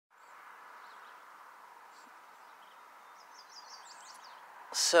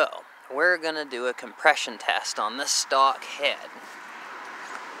So, we're gonna do a compression test on this stock head.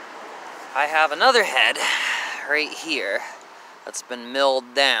 I have another head right here that's been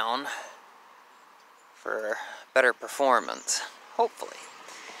milled down for better performance, hopefully.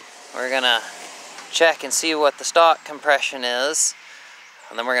 We're gonna check and see what the stock compression is,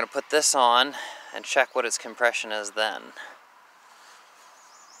 and then we're gonna put this on and check what its compression is then.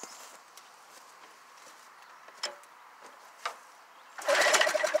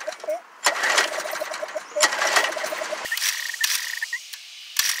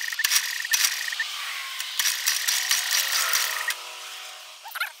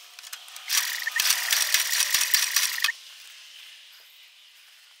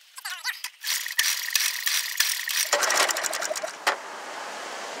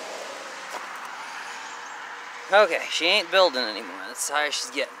 Okay, she ain't building anymore. That's how she's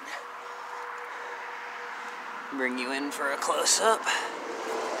getting. Bring you in for a close-up.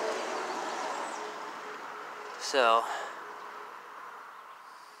 So,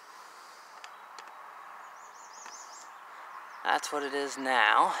 that's what it is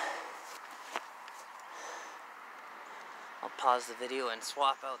now. I'll pause the video and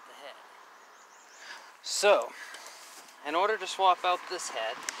swap out the head. So, in order to swap out this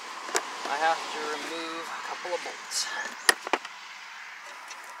head, I have to remove a couple of bolts.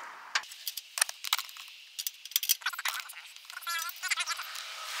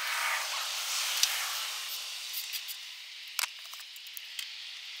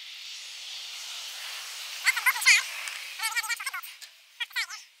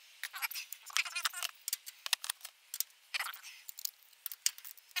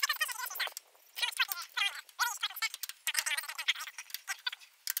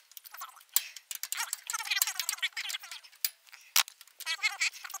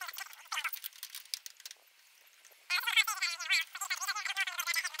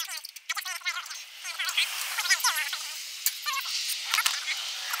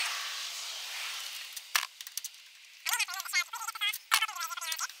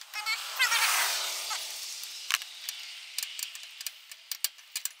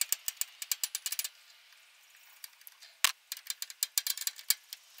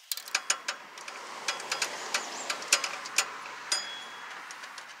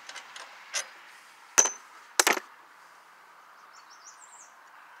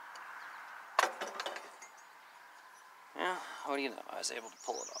 Yeah, what do you know? I was able to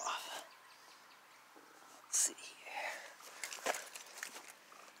pull it off. Let's see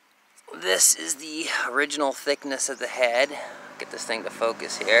here. This is the original thickness of the head. Get this thing to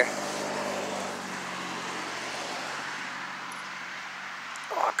focus here.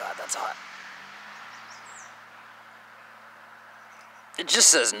 Oh God, that's hot. It just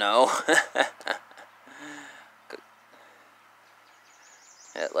says no.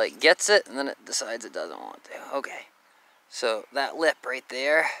 It like gets it and then it decides it doesn't want to. Okay. So that lip right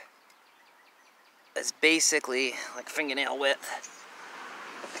there is basically like fingernail width.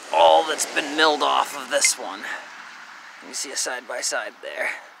 All that's been milled off of this one. You see a side by side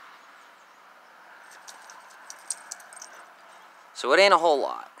there. So it ain't a whole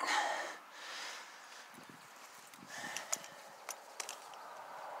lot.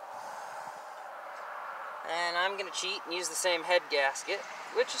 And I'm gonna cheat and use the same head gasket,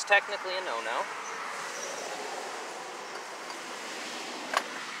 which is technically a no-no.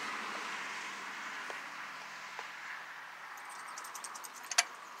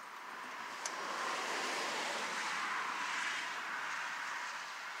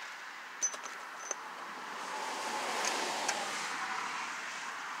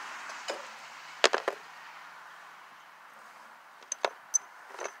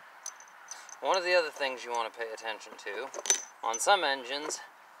 One of the other things you want to pay attention to, on some engines,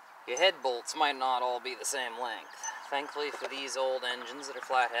 your head bolts might not all be the same length. Thankfully for these old engines that are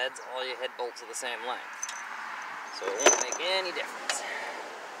flatheads, all your head bolts are the same length. So it won't make any difference.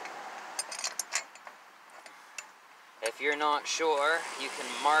 If you're not sure, you can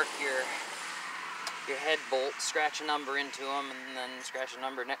mark your head bolt, scratch a number into them, and then scratch a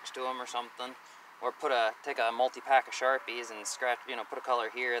number next to them or something. Or take a multi-pack of Sharpies and scratch, put a color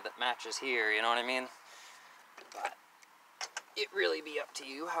here that matches here, you know what I mean? But it really be up to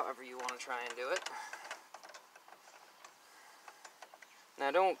you, however you want to try and do it. Now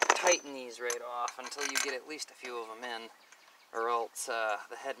don't tighten these right off until you get at least a few of them in, or else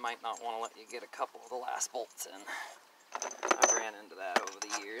the head might not want to let you get a couple of the last bolts in. I've ran into that over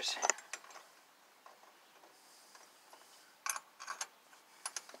the years.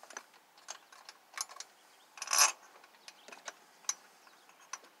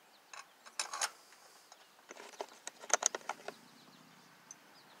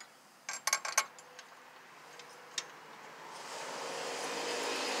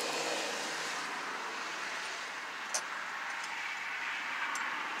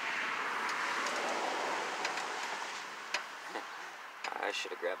 I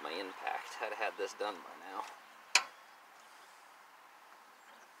should have grabbed my impact. I'd have had this done by now.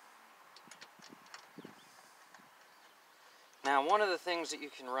 Now, one of the things that you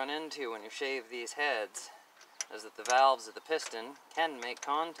can run into when you shave these heads is that the valves of the piston can make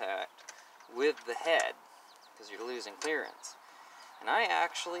contact with the head because you're losing clearance. And I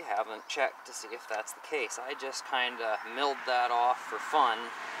actually haven't checked to see if that's the case. I just kind of milled that off for fun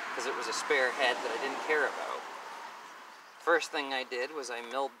because it was a spare head that I didn't care about. First thing I did was I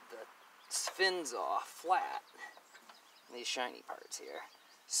milled the fins off flat, these shiny parts here,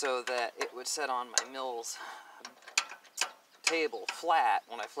 so that it would set on my mill's table flat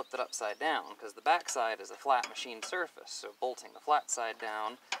when I flipped it upside down, because the back side is a flat machined surface, so bolting the flat side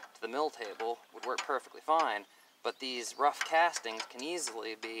down to the mill table would work perfectly fine, but these rough castings can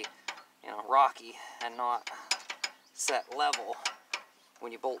easily be, you know, rocky and not set level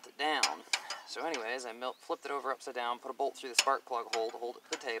when you bolt it down. So anyways, I flipped it over upside down, put a bolt through the spark plug hole to hold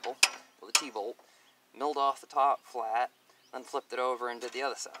it to the table with a T-bolt, milled off the top flat, then flipped it over and did the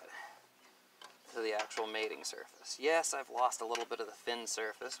other side to the actual mating surface. Yes, I've lost a little bit of the fin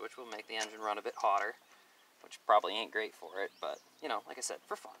surface, which will make the engine run a bit hotter, which probably ain't great for it, but, you know, like I said,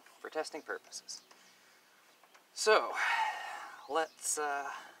 for fun, for testing purposes. So, let's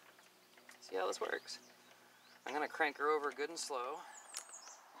see how this works. I'm going to crank her over good and slow.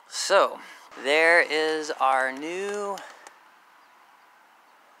 So, there is our new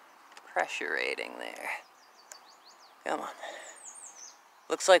pressure rating there. Come on.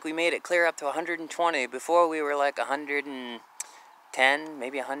 Looks like we made it clear up to 120. Before we were like 110,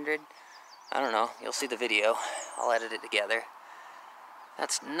 maybe 100. I don't know. You'll see the video. I'll edit it together.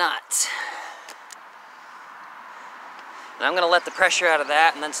 That's nuts. And I'm going to let the pressure out of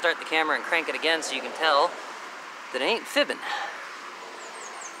that and then start the camera and crank it again so you can tell that it ain't fibbing.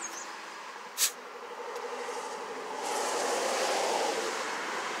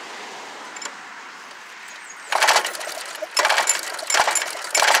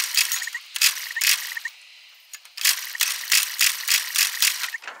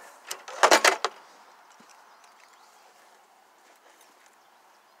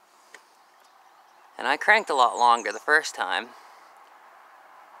 And I cranked a lot longer the first time,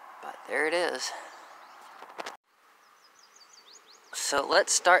 but there it is. So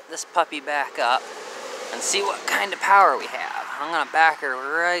let's start this puppy back up and see what kind of power we have. I'm gonna back her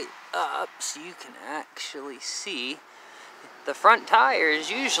right up so you can actually see. The front tires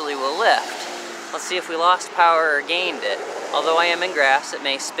usually will lift. Let's see if we lost power or gained it. Although I am in grass, it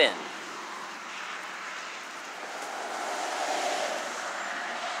may spin.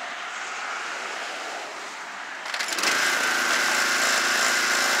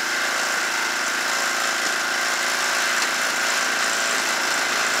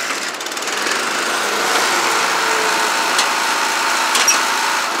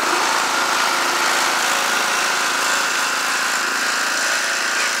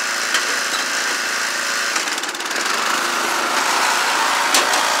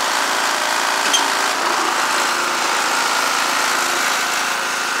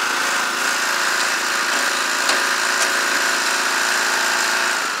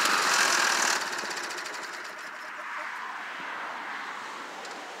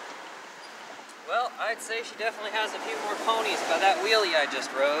 Well, I'd say she definitely has a few more ponies by that wheelie I just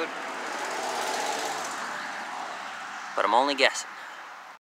rode. But I'm only guessing.